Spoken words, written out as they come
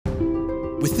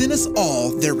Within us all,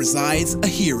 there resides a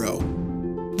hero.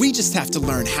 We just have to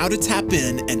learn how to tap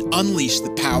in and unleash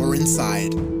the power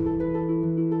inside.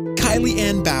 Kylie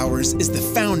Ann Bowers is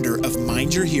the founder of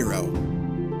Mind Your Hero.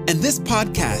 And this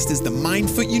podcast is the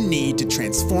mindfoot you need to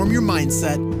transform your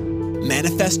mindset,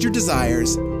 manifest your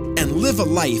desires, and live a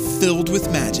life filled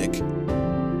with magic.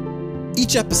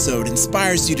 Each episode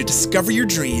inspires you to discover your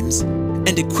dreams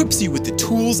and equips you with the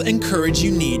tools and courage you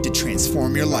need to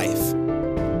transform your life.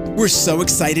 We're so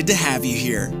excited to have you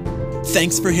here.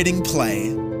 Thanks for hitting play.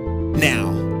 Now,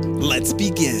 let's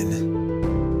begin.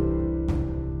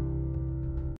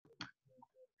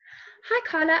 Hi,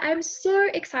 Carla. I'm so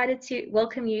excited to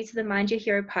welcome you to the Mind Your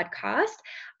Hero podcast.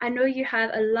 I know you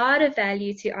have a lot of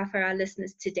value to offer our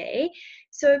listeners today.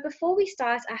 So before we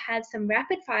start, I have some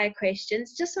rapid fire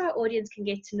questions just so our audience can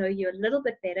get to know you a little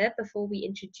bit better before we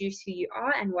introduce who you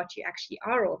are and what you actually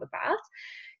are all about.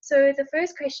 So the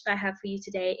first question I have for you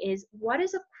today is, what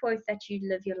is a quote that you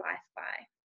live your life by?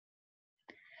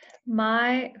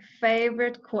 My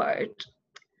favorite quote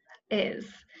is,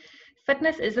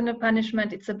 fitness isn't a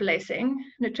punishment, it's a blessing.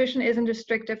 Nutrition isn't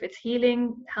restrictive, it's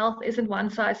healing. Health isn't one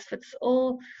size fits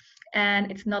all. And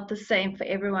it's not the same for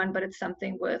everyone, but it's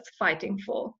something worth fighting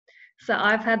for. So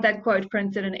I've had that quote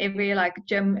printed in every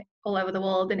gym all over the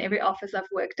world, in every office I've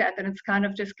worked at. And it's kind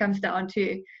of just comes down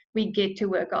to, we get to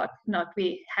work out, not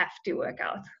we have to work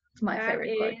out. It's my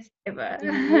favorite quote ever.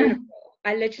 Beautiful.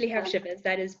 I literally have shivers.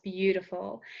 That is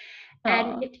beautiful.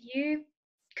 And if you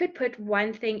could put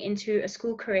one thing into a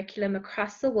school curriculum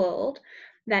across the world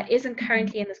that isn't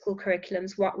currently in the school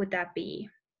curriculums, what would that be?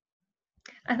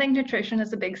 I think nutrition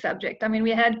is a big subject. I mean,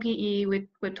 we had PE, we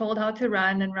were told how to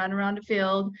run around the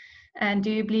field and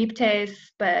do bleep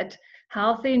tests, but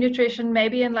healthy nutrition,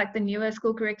 maybe in the newer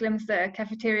school curriculums, the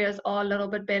cafeterias are a little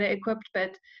bit better equipped,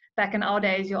 but back in our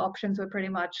days, your options were pretty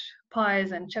much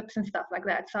pies and chips and stuff like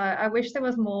that. So I wish there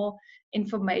was more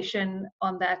information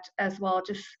on that as well,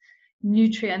 just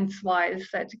nutrients wise,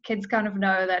 that kids kind of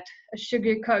know that a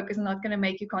sugar Coke is not going to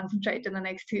make you concentrate in the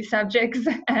next two subjects.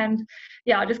 And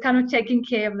just kind of taking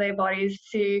care of their bodies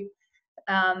to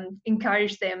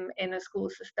encourage them in a school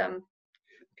system.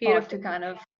 Beautiful. To kind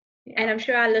of And I'm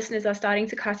sure our listeners are starting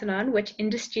to cotton on which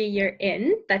industry you're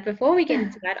in. But before we get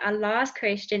into that, our last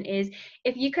question is,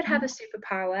 if you could have a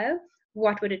superpower,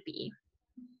 what would it be?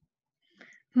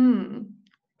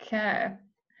 Okay.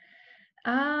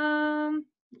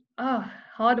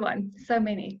 Hard one. So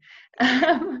many.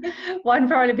 One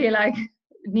probably be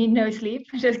need no sleep,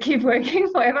 just keep working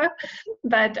forever.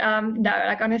 But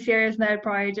no, on a serious note,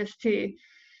 probably just to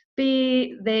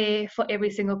be there for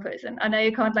every single person. I know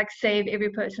you can't save every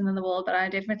person in the world, but I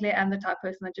definitely am the type of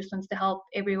person that just wants to help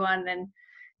everyone and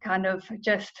kind of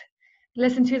just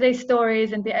listen to their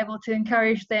stories and be able to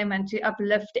encourage them and to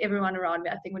uplift everyone around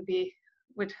me. I think would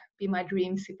be my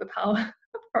dream superpower.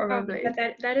 Probably.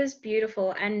 That is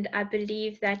beautiful, and I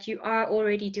believe that you are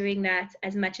already doing that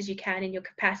as much as you can in your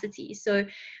capacity. So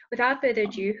without further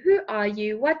ado, who are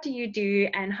you, what do you do,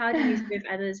 and how do you serve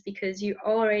others? Because you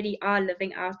already are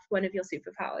living out one of your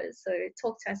superpowers. So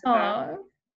talk to us about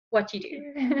what you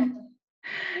do.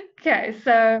 Okay,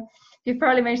 so you've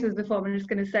probably mentioned this before, but I'm just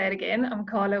going to say it again. I'm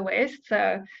Carla West.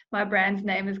 So my brand's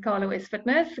name is Carla West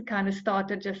Fitness. It kind of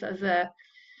started just as an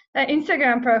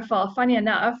Instagram profile, funny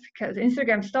enough, because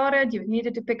Instagram started, you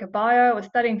needed to pick a bio. I was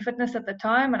studying fitness at the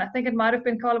time, and I think it might have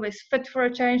been Carla West Fit for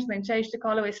a change, and then changed to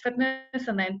Carla West Fitness.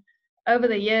 And then over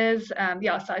the years,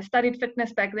 so I studied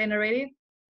fitness back then already.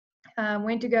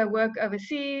 Went to go work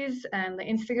overseas, and the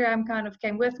Instagram kind of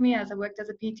came with me as I worked as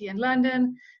a PT in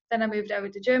London. Then I moved over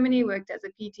to Germany, worked as a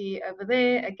PT over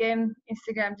there. Again,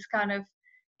 Instagram just kind of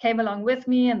came along with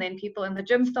me, and then people in the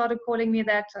gym started calling me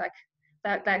that.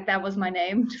 That was my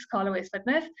name, just Carla West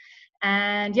Fitness.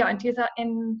 And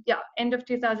end of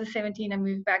 2017, I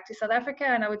moved back to South Africa,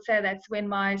 and I would say that's when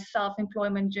my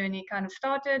self-employment journey kind of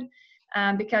started.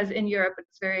 Because in Europe,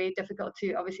 it's very difficult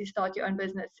to obviously start your own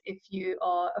business if you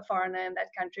are a foreigner in that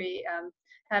country.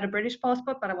 Had a British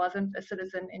passport, but I wasn't a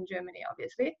citizen in Germany,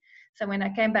 obviously. So when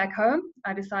I came back home,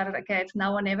 I decided, okay, it's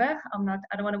now or never. I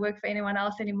don't want to work for anyone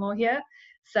else anymore here.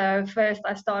 So first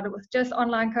I started with just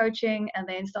online coaching, and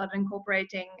then started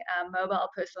incorporating mobile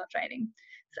personal training.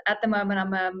 So at the moment,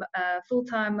 I'm a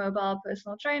full-time mobile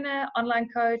personal trainer, online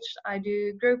coach. I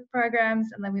do group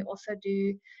programs, and then we also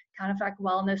do kind of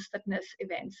wellness fitness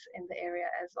events in the area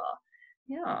as well.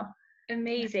 Yeah.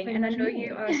 Amazing. And I know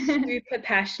you are super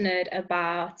passionate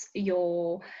about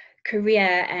your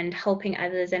career and helping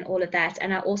others and all of that.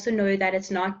 And I also know that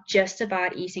it's not just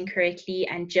about eating correctly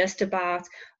and just about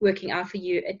working out for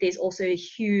you. There's also a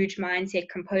huge mindset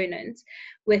component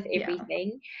with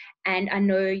everything. And I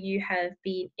know you have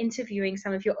been interviewing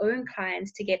some of your own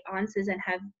clients to get answers and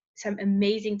have some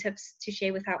amazing tips to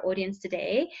share with our audience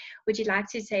today. Would you like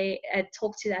to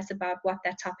talk to us about what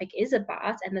that topic is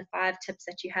about and the 5 tips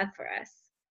that you have for us?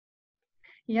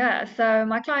 Yeah, so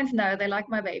my clients know they like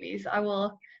my babies. I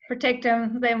will protect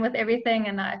them with everything,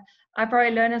 and I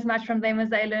probably learn as much from them as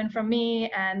they learn from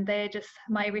me, and they're just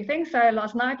my everything. So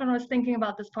last night when I was thinking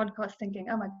about this podcast, thinking,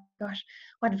 oh my gosh,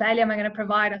 what value am I going to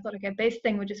provide? I thought, okay, best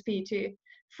thing would just be to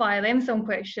fire them some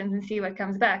questions and see what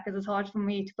comes back, because it's hard for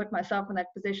me to put myself in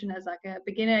that position as like a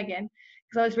beginner again,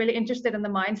 because I was really interested in the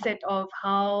mindset of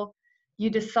how you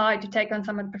decide to take on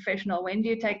someone professional. When do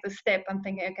you take the step? I'm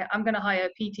thinking, okay, I'm going to hire a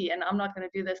PT and I'm not going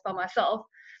to do this by myself.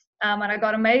 And I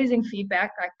got amazing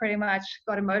feedback. I pretty much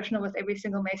got emotional with every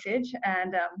single message,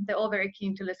 and they're all very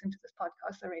keen to listen to this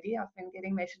podcast already. I've been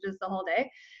getting messages the whole day.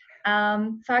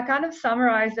 So I kind of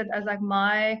summarized it as like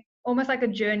almost like a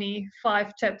journey,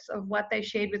 5 tips of what they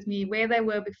shared with me, where they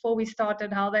were before we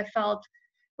started, how they felt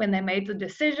when they made the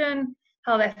decision,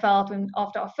 how they felt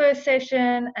after our first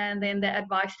session, and then their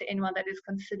advice to anyone that is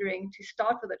considering to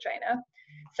start with a trainer.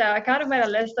 So I kind of made a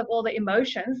list of all the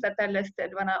emotions that they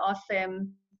listed when I asked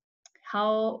them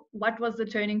what was the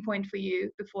turning point for you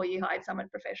before you hired someone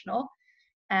professional.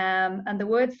 And the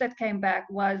words that came back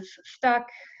was stuck.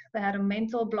 They had a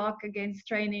mental block against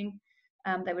training.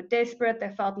 They were desperate. They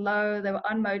felt low. They were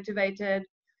unmotivated.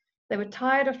 They were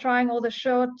tired of trying all the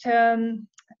short-term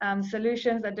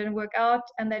solutions that didn't work out,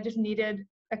 and they just needed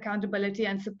accountability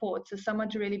and support. So someone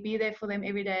to really be there for them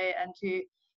every day and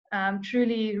to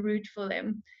truly root for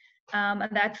them. And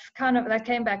that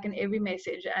came back in every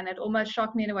message, and it almost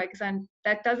shocked me in a way, because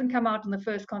that doesn't come out in the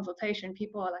first consultation.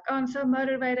 People are like, oh, I'm so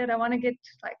motivated, I want to get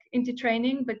like into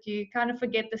training, but you kind of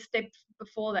forget the step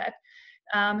before that.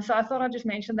 So I thought I'd just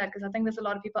mention that, because I think there's a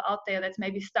lot of people out there that's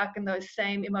maybe stuck in those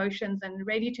same emotions and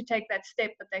ready to take that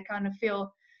step, but they kind of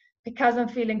feel, because I'm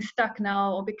feeling stuck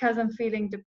now, or because I'm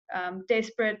feeling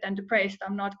desperate and depressed,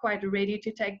 I'm not quite ready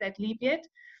to take that leap yet.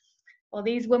 Well,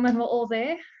 these women were all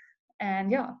there,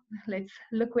 and yeah, let's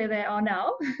look where they are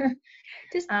now.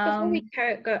 Just before we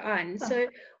go on, so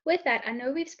with that, I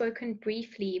know we've spoken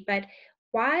briefly, but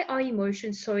why are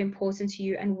emotions so important to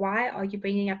you, and why are you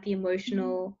bringing up the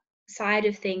emotional side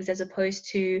of things as opposed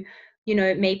to,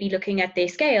 maybe looking at their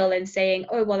scale and saying,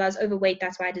 oh, well, I was overweight,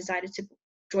 that's why I decided to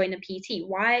join a PT?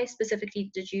 Why specifically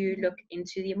did you look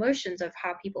into the emotions of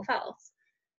how people felt?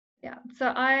 Yeah, so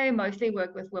I mostly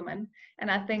work with women, and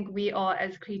I think we are,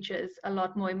 as creatures, a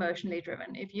lot more emotionally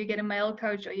driven. If you get a male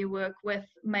coach or you work with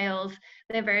males,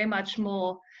 they're very much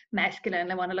more masculine.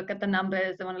 They want to look at the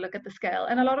numbers, they want to look at the scale.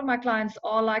 And a lot of my clients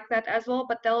are like that as well,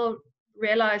 but they'll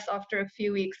realize after a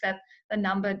few weeks that the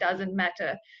number doesn't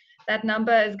matter. That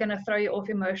number is going to throw you off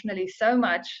emotionally so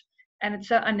much, and it's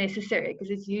so unnecessary, because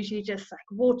it's usually just like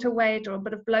water weight or a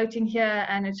bit of bloating here,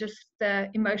 and it's just the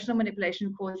emotional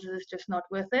manipulation causes is just not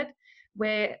worth it.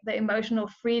 Where the emotional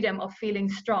freedom of feeling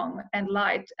strong and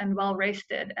light and well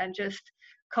rested and just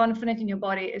confident in your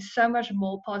body is so much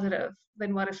more positive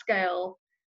than what a scale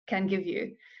can give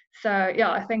you. So yeah,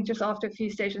 I think just after a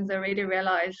few sessions I really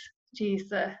realized, geez,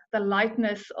 the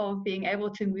lightness of being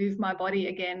able to move my body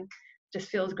again just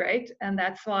feels great. And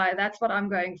that's what I'm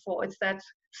going for. It's that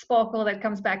sparkle that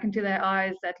comes back into their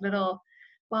eyes, that little,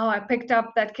 wow, I picked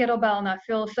up that kettlebell and I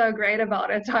feel so great about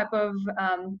it type of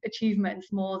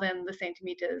achievements, more than the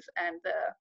centimeters and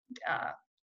the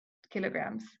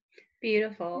kilograms.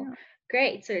 Beautiful. Yeah.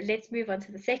 Great. So let's move on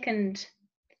to the second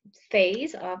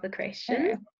phase of the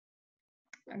question.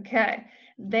 Okay.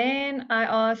 Then I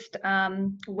asked,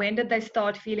 when did they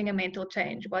start feeling a mental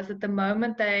change? Was it the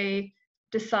moment they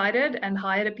decided and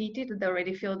hired a PT? Did they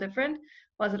already feel different?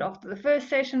 Was it after the first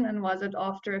session, and was it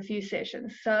after a few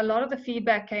sessions? So a lot of the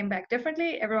feedback came back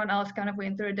differently. Everyone else kind of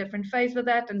went through a different phase with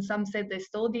that, and some said they're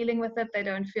still dealing with it. They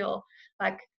don't feel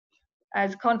like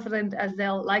as confident as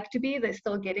they'll like to be. They're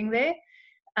still getting there.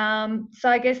 So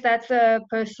I guess that's a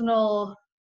personal,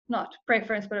 not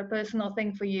preference, but a personal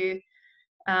thing for you.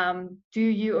 Do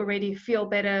you already feel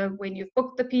better when you've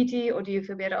booked the PT, or do you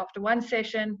feel better after one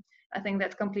session? I think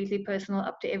that's completely personal,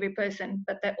 up to every person,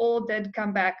 but they all did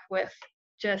come back with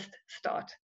just start.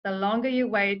 The longer you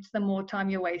wait, the more time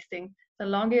you're wasting. The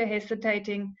longer you're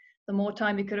hesitating, the more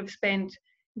time you could have spent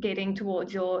getting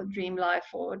towards your dream life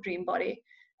or dream body.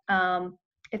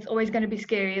 It's always going to be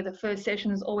scary. The first session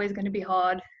is always going to be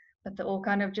hard, but they all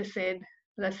kind of just said,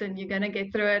 listen, you're going to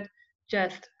get through it.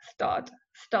 Just start.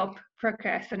 Stop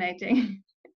procrastinating.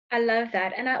 I love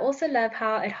that. And I also love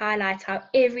how it highlights how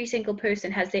every single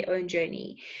person has their own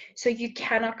journey. So you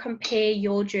cannot compare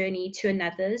your journey to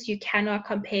another's. You cannot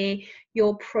compare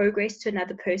your progress to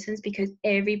another person's because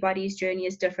everybody's journey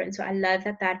is different. So I love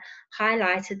that that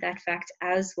highlighted that fact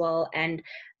as well. And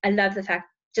I love the fact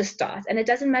just start. And it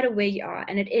doesn't matter where you are.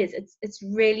 And it's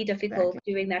really difficult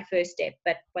Exactly. doing that first step.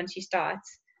 But once you start,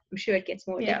 I'm sure it gets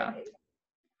more Yeah. difficult.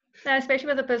 Now, especially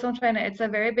with a personal trainer, it's a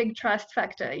very big trust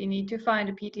factor. You need to find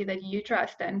a PT that you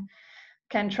trust and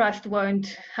can trust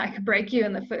won't like break you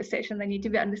in the first session. They need to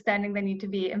be understanding, they need to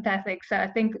be empathic. So I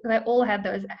think they all had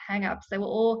those hang-ups. They were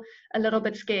all a little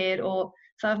bit scared, or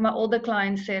some of my older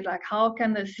clients said, like, how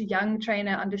can this young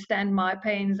trainer understand my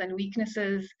pains and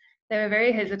weaknesses? They were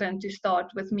very hesitant to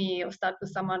start with me or start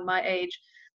with someone my age.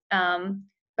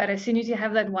 But as soon as you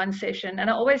have that one session, and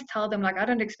I always tell them, like, I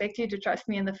don't expect you to trust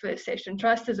me in the first session.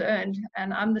 Trust is earned.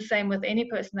 And I'm the same with any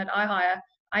person that I hire.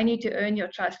 I need to earn your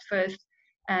trust first.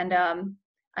 And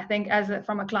I think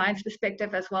from a client's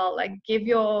perspective as well, like, give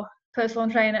your personal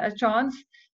trainer a chance,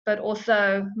 but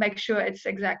also make sure it's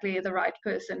exactly the right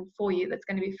person for you that's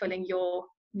going to be filling your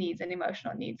needs and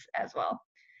emotional needs as well.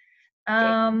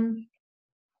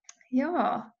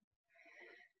 Yeah.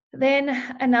 Then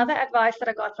another advice that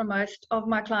I got from most of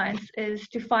my clients is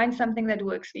to find something that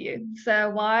works for you. So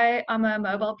why I'm a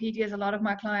mobile PT is a lot of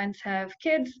my clients have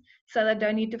kids, so they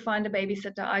don't need to find a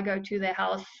babysitter. I go to their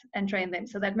house and train them.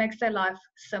 So that makes their life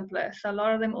simpler. So a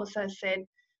lot of them also said,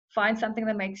 find something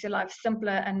that makes your life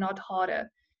simpler and not harder.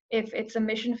 If it's a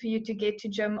mission for you to get to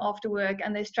gym after work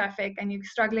and there's traffic and you're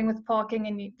struggling with parking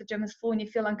and the gym is full and you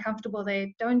feel uncomfortable there,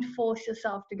 don't force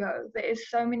yourself to go. There is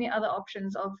so many other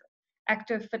options of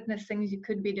active fitness things you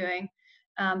could be doing.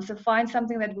 So find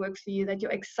something that works for you, that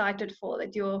you're excited for,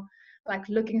 that you're like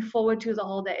looking forward to the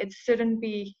whole day. It shouldn't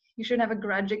be, you shouldn't have a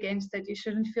grudge against it. You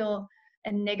shouldn't feel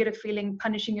a negative feeling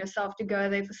punishing yourself to go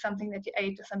there for something that you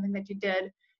ate or something that you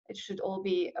did. It should all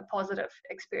be a positive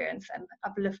experience and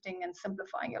uplifting and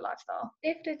simplifying your lifestyle.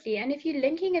 Definitely. And if you're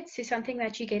linking it to something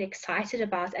that you get excited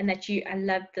about and that I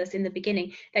loved this in the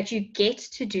beginning, that you get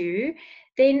to do,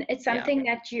 then it's something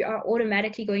that you are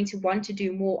automatically going to want to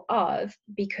do more of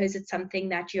because it's something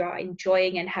that you are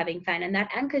enjoying and having fun. And that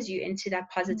anchors you into that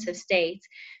positive state.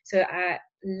 So I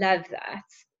love that.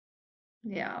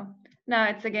 Yeah.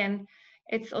 No,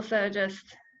 it's also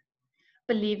just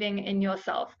believing in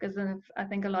yourself, because I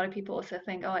think a lot of people also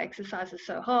think, oh, exercise is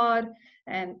so hard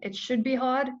and it should be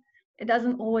hard. It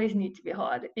doesn't always need to be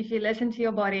hard. If you listen to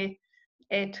your body,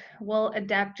 it will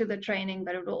adapt to the training,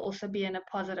 but it will also be in a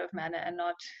positive manner and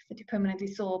not that you're permanently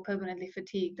sore, permanently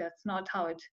fatigued. That's not how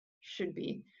it should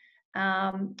be.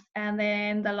 And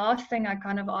then the last thing I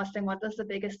kind of asked them, what was the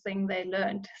biggest thing they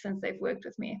learned since they've worked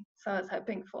with me? So I was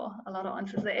hoping for a lot of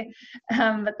answers there.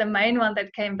 But the main one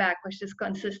that came back was just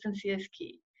consistency is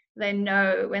key. They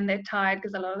know when they're tired,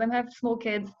 because a lot of them have small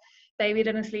kids. Baby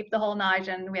didn't sleep the whole night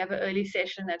and we have an early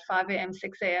session at 5 a.m.,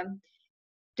 6 a.m.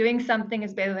 Doing something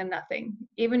is better than nothing.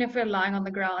 Even if you're lying on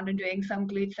the ground and doing some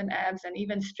glutes and abs and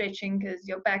even stretching because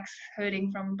your back's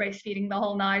hurting from breastfeeding the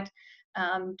whole night,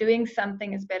 doing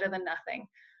something is better than nothing.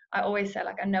 I always say,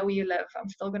 like, I know where you live, I'm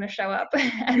still going to show up.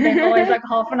 And then always like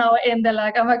half an hour in, they're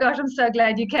like, oh my gosh, I'm so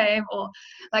glad you came. Or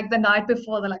like the night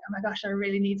before, they're like, oh my gosh, I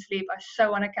really need sleep, I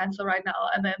so want to cancel right now.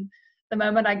 And then the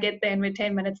moment I get there and we're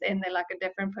 10 minutes in, they're like a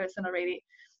different person already.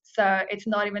 So it's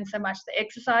not even so much the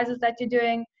exercises that you're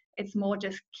doing, it's more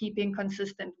just keeping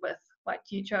consistent with what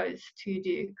you chose to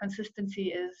do. Consistency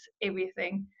is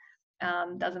everything.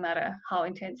 Doesn't matter how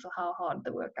intense or how hard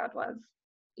the workout was.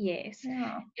 Yes.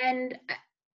 Yeah. And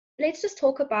let's just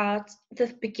talk about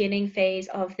the beginning phase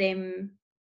of them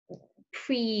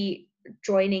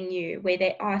pre-joining you, where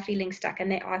they are feeling stuck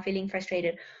and they are feeling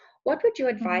frustrated. What would your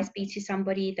advice be to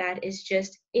somebody that is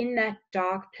just in that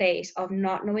dark place of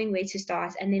not knowing where to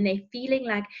start, and then they're feeling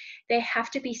like they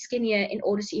have to be skinnier in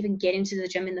order to even get into the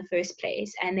gym in the first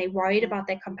place, and they're worried about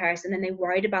that comparison and they're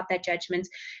worried about that judgment?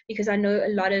 Because I know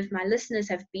a lot of my listeners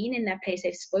have been in that place.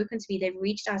 They've spoken to me, they've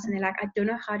reached out, and they're like, I don't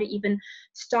know how to even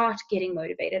start getting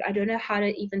motivated. I don't know how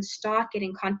to even start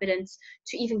getting confidence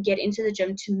to even get into the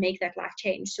gym to make that life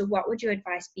change. So what would your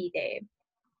advice be there?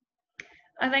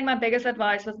 I think my biggest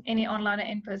advice with any online or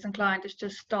in-person client is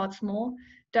just start small.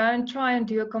 Don't try and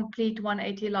do a complete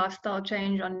 180 lifestyle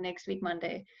change on next week,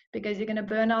 Monday, because you're going to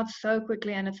burn out so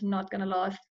quickly and it's not going to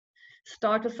last.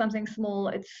 Start with something small.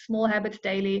 It's small habits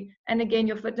daily. And again,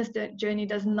 your fitness journey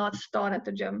does not start at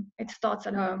the gym. It starts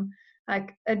at home.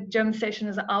 Like a gym session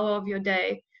is an hour of your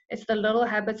day. It's the little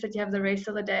habits that you have the rest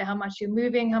of the day, how much you're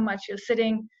moving, how much you're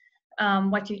sitting,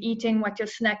 what you're eating, what you're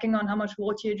snacking on, how much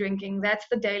water you're drinking. That's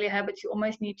the daily habits you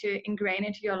almost need to ingrain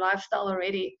into your lifestyle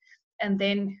already. And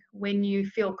then when you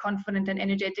feel confident and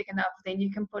energetic enough, then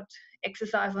you can put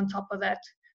exercise on top of that,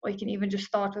 or you can even just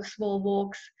start with small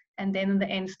walks and then in the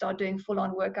end start doing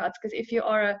full-on workouts. Because if you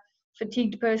are a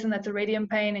fatigued person that's already in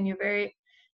pain and you're very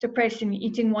depressed and you're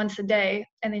eating once a day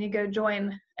and then you go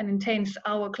join an intense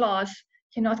hour class,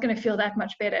 you're not going to feel that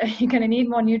much better. You're going to need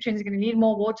more nutrients, you're going to need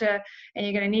more water, and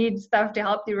you're going to need stuff to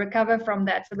help you recover from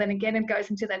that. So then again, it goes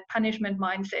into that punishment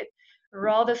mindset.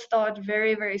 Rather start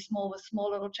very, very small with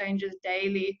small little changes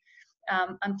daily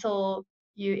until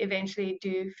you eventually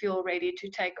do feel ready to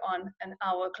take on an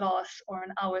hour class or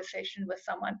an hour session with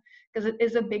someone. Because it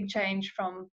is a big change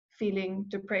from feeling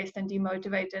depressed and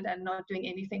demotivated and not doing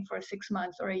anything for 6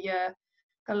 months or a year.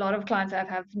 A lot of clients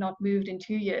have not moved in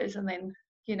 2 years, and then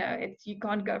you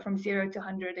can't go from 0 to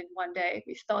 100 in one day.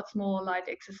 We start small, light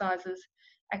exercises.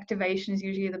 Activation is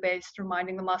usually the best,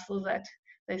 reminding the muscles that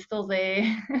they're still there,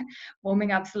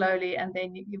 warming up slowly, and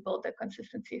then you build the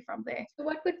consistency from there. So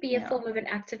what would be a form of an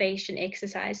activation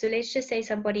exercise? So let's just say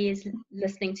somebody is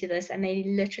listening to this and they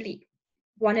literally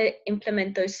want to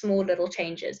implement those small little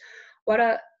changes.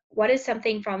 What is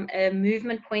something from a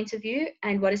movement point of view,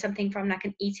 and what is something from like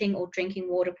an eating or drinking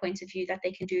water point of view that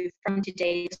they can do from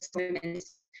today's moment?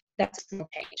 That's a small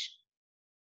change.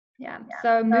 Yeah.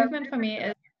 So movement for me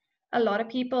is, a lot of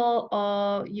people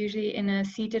are usually in a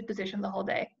seated position the whole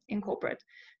day in corporate.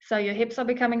 So your hips are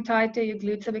becoming tighter, your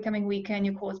glutes are becoming weaker, and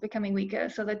your core is becoming weaker.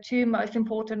 So the two most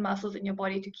important muscles in your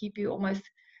body to keep you almost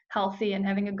healthy and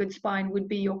having a good spine would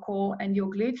be your core and your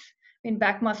glutes.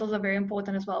 Back muscles are very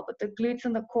important as well, but the glutes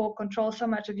and the core control so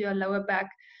much of your lower back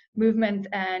movement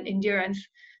and endurance.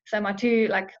 So my two,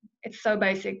 it's so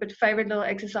basic, but favorite little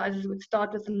exercises would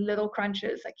start with little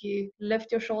crunches. Like you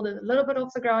lift your shoulders a little bit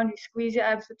off the ground, you squeeze your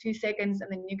abs for 2 seconds,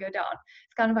 and then you go down.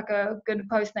 It's kind of like a good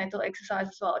postnatal exercise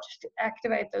as well, just to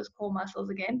activate those core muscles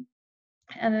again.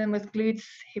 And then with glutes,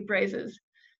 hip raises.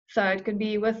 So it could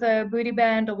be with a booty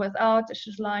band or without. It's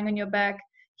just lying on your back,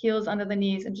 heels under the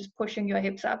knees, and just pushing your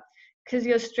hips up. Because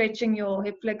you're stretching your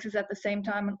hip flexors at the same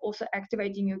time and also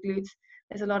activating your glutes.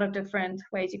 There's a lot of different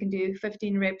ways. You can do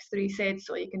 15 reps, 3 sets,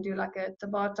 or you can do like a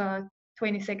Tabata,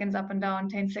 20 seconds up and down,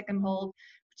 10-second hold.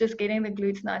 Just getting the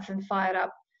glutes nice and fired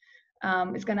up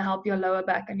is going to help your lower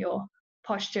back and your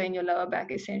posture in your lower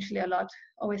back essentially a lot.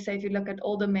 I always say if you look at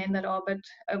older men that are a bit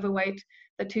overweight,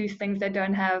 the two things they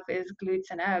don't have is glutes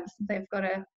and abs. They've got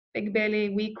a big belly,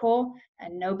 weak core,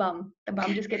 and no bum. The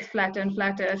bum just gets flatter and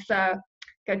flatter. So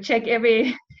go check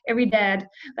every dad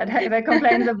that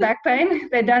complains of back pain.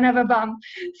 They don't have a bum.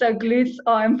 So glutes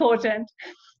are important.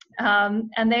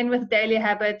 And then with daily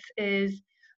habits is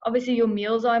obviously your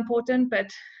meals are important, but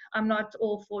I'm not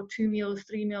all for 2 meals,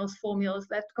 3 meals, 4 meals.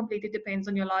 That completely depends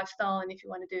on your lifestyle and if you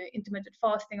want to do intermittent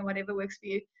fasting or whatever works for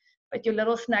you. But your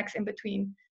little snacks in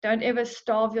between. Don't ever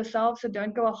starve yourself. So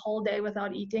don't go a whole day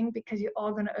without eating, because you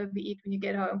are going to overeat when you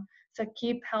get home. So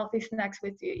keep healthy snacks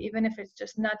with you, even if it's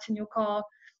just nuts in your car,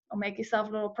 or make yourself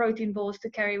little protein balls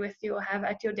to carry with you or have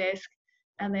at your desk.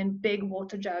 And then big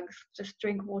water jugs. Just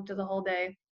drink water the whole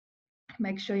day.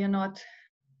 Make sure you're not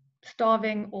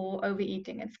starving or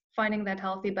overeating. It's finding that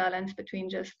healthy balance between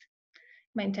just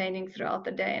maintaining throughout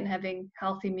the day and having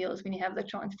healthy meals when you have the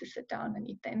chance to sit down and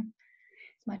eat them.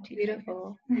 It's my two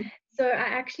Beautiful. So I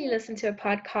actually listened to a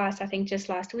podcast, I think just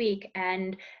last week,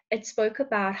 and it spoke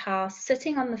about how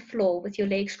sitting on the floor with your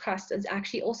legs crossed is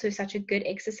actually also such a good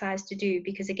exercise to do,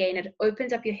 because again, it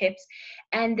opens up your hips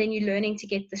and then you're learning to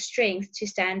get the strength to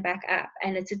stand back up,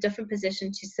 and it's a different position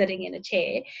to sitting in a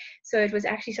chair. So it was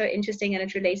actually so interesting, and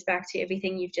it relates back to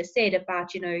everything you've just said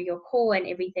about, your core and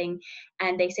everything.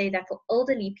 And they say that for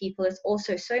elderly people, it's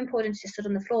also so important to sit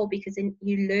on the floor, because then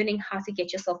you're learning how to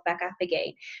get yourself back up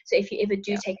again. So if you ever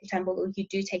do take a tumble or you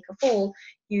do take a fall,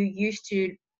 you're used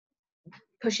to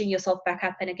pushing yourself back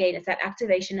up. And again, it's that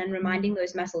activation and reminding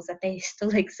those muscles that they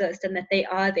still exist and that they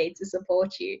are there to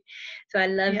support you. So I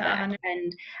love that.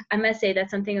 And I must say that's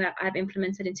something that I've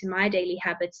implemented into my daily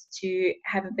habits to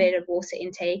have a better water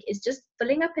intake, is just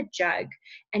filling up a jug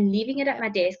and leaving it at my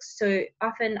desk. So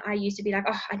often I used to be like,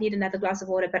 oh, I need another glass of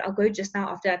water, but I'll go just now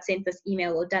after I've sent this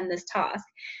email or done this task.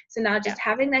 So now just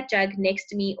having that jug next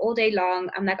to me all day long,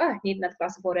 I'm like, oh, I need another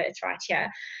glass of water. It's right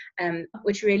here,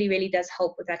 which really, really does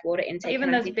help with that water intake.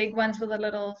 Even those big ones with the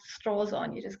little straws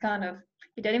on, you just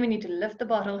you don't even need to lift the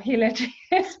bottle. You literally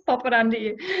just pop it under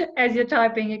you as you're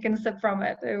typing. You can sip from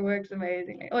it. It works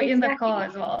amazingly. Or in the car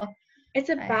as well. It's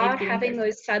about having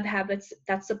those sub habits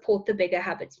that support the bigger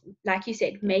habits. Like you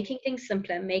said, making things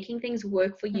simpler, making things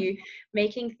work for you,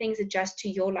 making things adjust to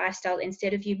your lifestyle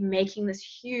instead of you making this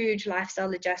huge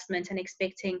lifestyle adjustment and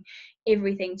expecting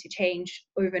everything to change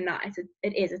overnight.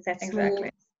 It's that small,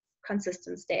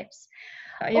 consistent steps.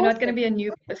 You're not going to be a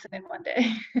new person in one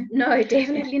day. No,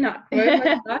 definitely not. Rome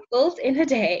was not built in a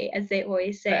day, as they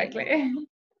always say. Exactly.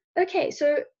 Okay,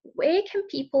 so where can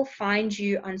people find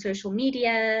you on social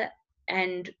media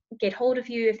and get hold of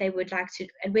you if they would like to?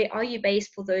 And where are you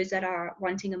based for those that are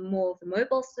wanting a more of a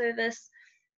mobile service?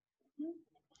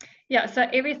 Yeah, so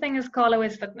everything is Carla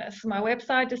West Fitness. My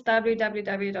website is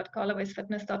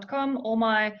www.carlawestfitness.com. All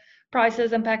my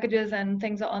prices and packages and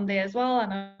things are on there as well.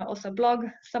 And I also blog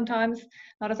sometimes,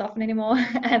 not as often anymore.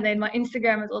 And then my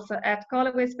Instagram is also at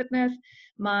Carla West Fitness.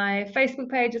 My Facebook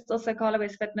page is also Carla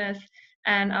West Fitness.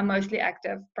 And I'm mostly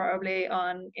active probably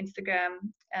on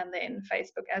Instagram and then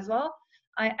Facebook as well.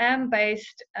 I am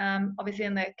based obviously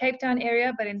in the Cape Town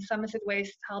area, but in Somerset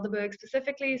West, Helderberg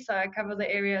specifically. So I cover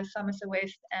the area Somerset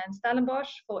West and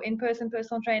Stellenbosch for in-person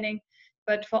personal training.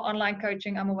 But for online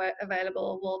coaching, I'm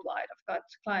available worldwide. I've got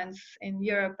clients in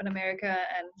Europe and America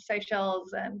and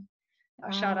Seychelles, and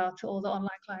shout out to all the online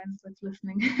clients that's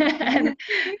listening.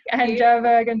 and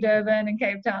Joburg and Durban and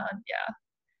Cape Town. Yeah,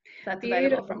 that's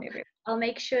available from everywhere. I'll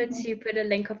make sure to put a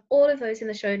link of all of those in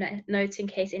the show notes in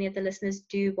case any of the listeners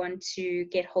do want to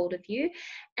get hold of you.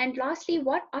 And lastly,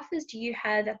 what offers do you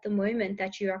have at the moment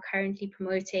that you are currently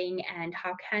promoting, and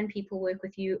how can people work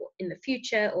with you in the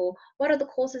future, or what are the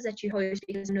courses that you host?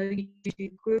 Because I know you do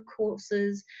group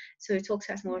courses, so talk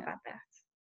to us more about that.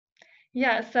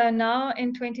 Yeah, so now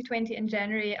in 2020 in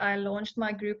January, I launched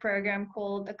my group program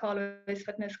called the Carla West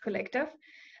Fitness Collective.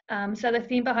 So the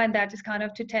theme behind that is kind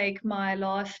of to take my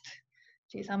last,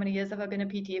 how many years have I been a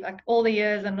PT? Like all the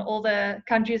years and all the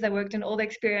countries I worked in, all the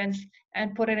experience,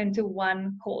 and put it into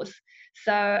one course.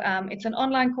 So it's an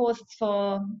online course. It's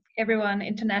for everyone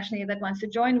internationally that wants to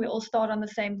join. We all start on the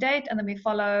same date, and then we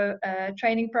follow a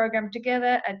training program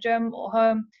together at gym or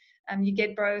home. You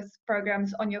get both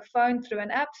programs on your phone through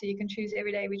an app, so you can choose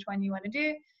every day which one you want to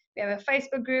do. We have a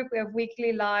Facebook group. We have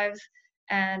weekly lives.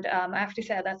 And I have to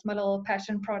say that's my little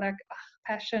passion project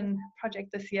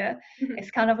this year.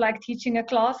 It's kind of like teaching a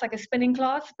class, like a spinning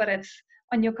class, but it's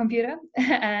on your computer.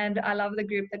 And I love the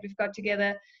group that we've got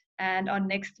together. And our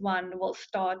next one will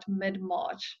start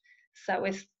mid-March. So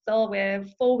we're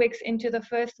 4 weeks into the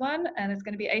first one, and it's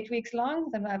going to be 8 weeks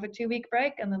long. Then we'll have a 2-week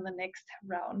break, and then the next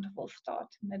round will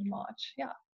start mid-March.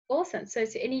 Yeah. Awesome. So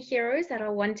to any heroes that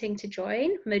are wanting to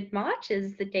join, mid-March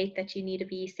is the date that you need to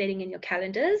be setting in your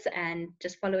calendars, and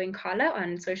just following Carla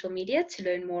on social media to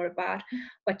learn more about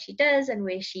what she does and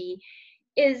where she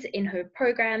is in her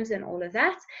programs and all of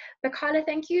that. But Carla,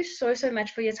 thank you so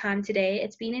much for your time today.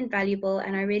 It's been invaluable,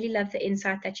 and I really love the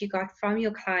insight that you got from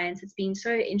your clients. It's been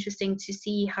so interesting to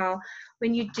see how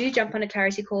when you do jump on a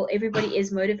clarity call, everybody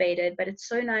is motivated, but it's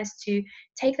so nice to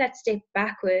take that step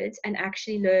backwards and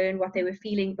actually learn what they were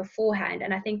feeling beforehand.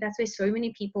 And I think that's where so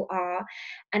many people are.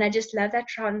 And I just love that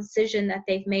transition that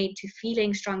they've made to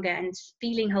feeling stronger and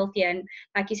feeling healthier. And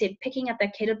like you said, picking up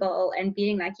that kettlebell and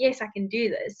being like, yes, I can do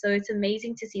this. So it's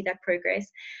amazing to see that progress.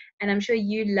 And I'm sure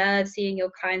you love seeing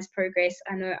your clients progress.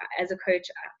 I know as a coach,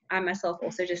 I myself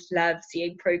also just love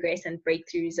seeing progress and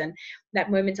breakthroughs, and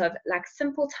that moment of like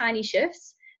simple tiny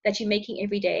shifts that you're making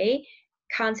every day,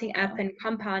 counting up and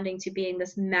compounding to being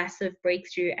this massive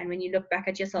breakthrough. And when you look back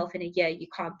at yourself in a year, you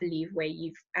can't believe where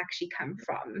you've actually come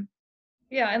from.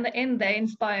 Yeah, in the end, they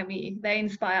inspire me. They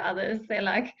inspire others. They're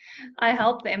like, I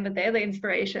help them, but they're the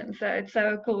inspiration. So it's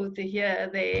so cool to hear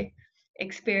their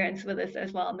experience with this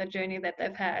as well, and the journey that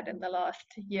they've had in the last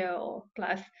year or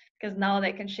plus, because now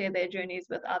they can share their journeys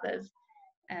with others.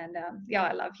 And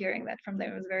I love hearing that from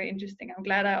them. It was very interesting. I'm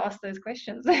glad I asked those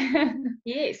questions.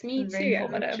 Yes, me too.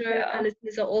 I'm sure our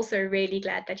listeners are also really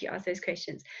glad that you asked those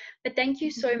questions. But thank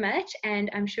you so much, and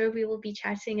I'm sure we will be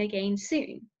chatting again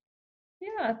soon.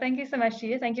 Yeah, thank you so much to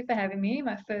you. Thank you for having me.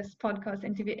 My first podcast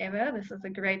interview ever. This was a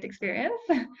great experience.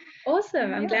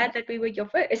 Awesome. I'm glad that we were your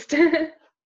first.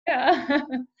 Yeah.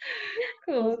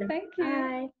 Cool. Awesome. Thank you.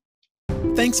 Bye.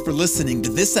 Thanks for listening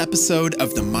to this episode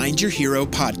of the Mind Your Hero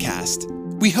podcast.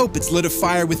 We hope it's lit a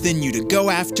fire within you to go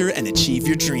after and achieve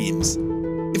your dreams.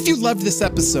 If you loved this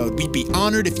episode, we'd be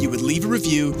honored if you would leave a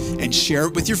review and share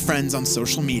it with your friends on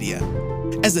social media.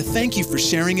 As a thank you for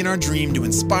sharing in our dream to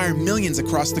inspire millions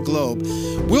across the globe,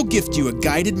 we'll gift you a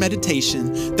guided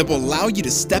meditation that will allow you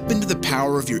to step into the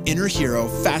power of your inner hero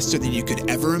faster than you could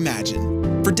ever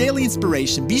imagine. For daily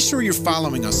inspiration, be sure you're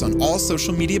following us on all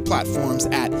social media platforms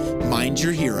at Mind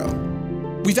Your Hero.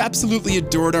 We've absolutely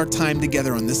adored our time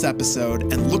together on this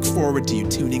episode and look forward to you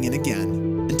tuning in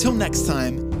again. Until next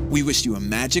time, we wish you a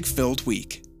magic-filled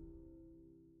week.